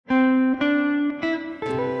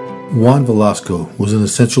Juan Velasco was an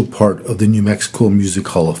essential part of the New Mexico Music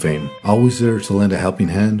Hall of Fame, always there to lend a helping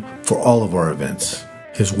hand for all of our events.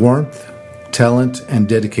 His warmth, talent, and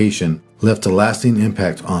dedication left a lasting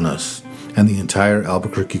impact on us and the entire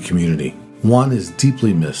Albuquerque community. Juan is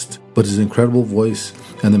deeply missed, but his incredible voice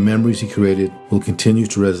and the memories he created will continue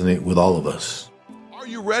to resonate with all of us. Are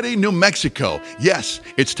you ready, New Mexico? Yes,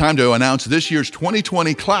 it's time to announce this year's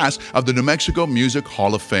 2020 class of the New Mexico Music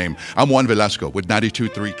Hall of Fame. I'm Juan Velasco with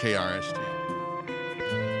 92.3 KRST.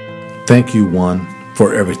 Thank you, Juan,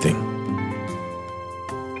 for everything.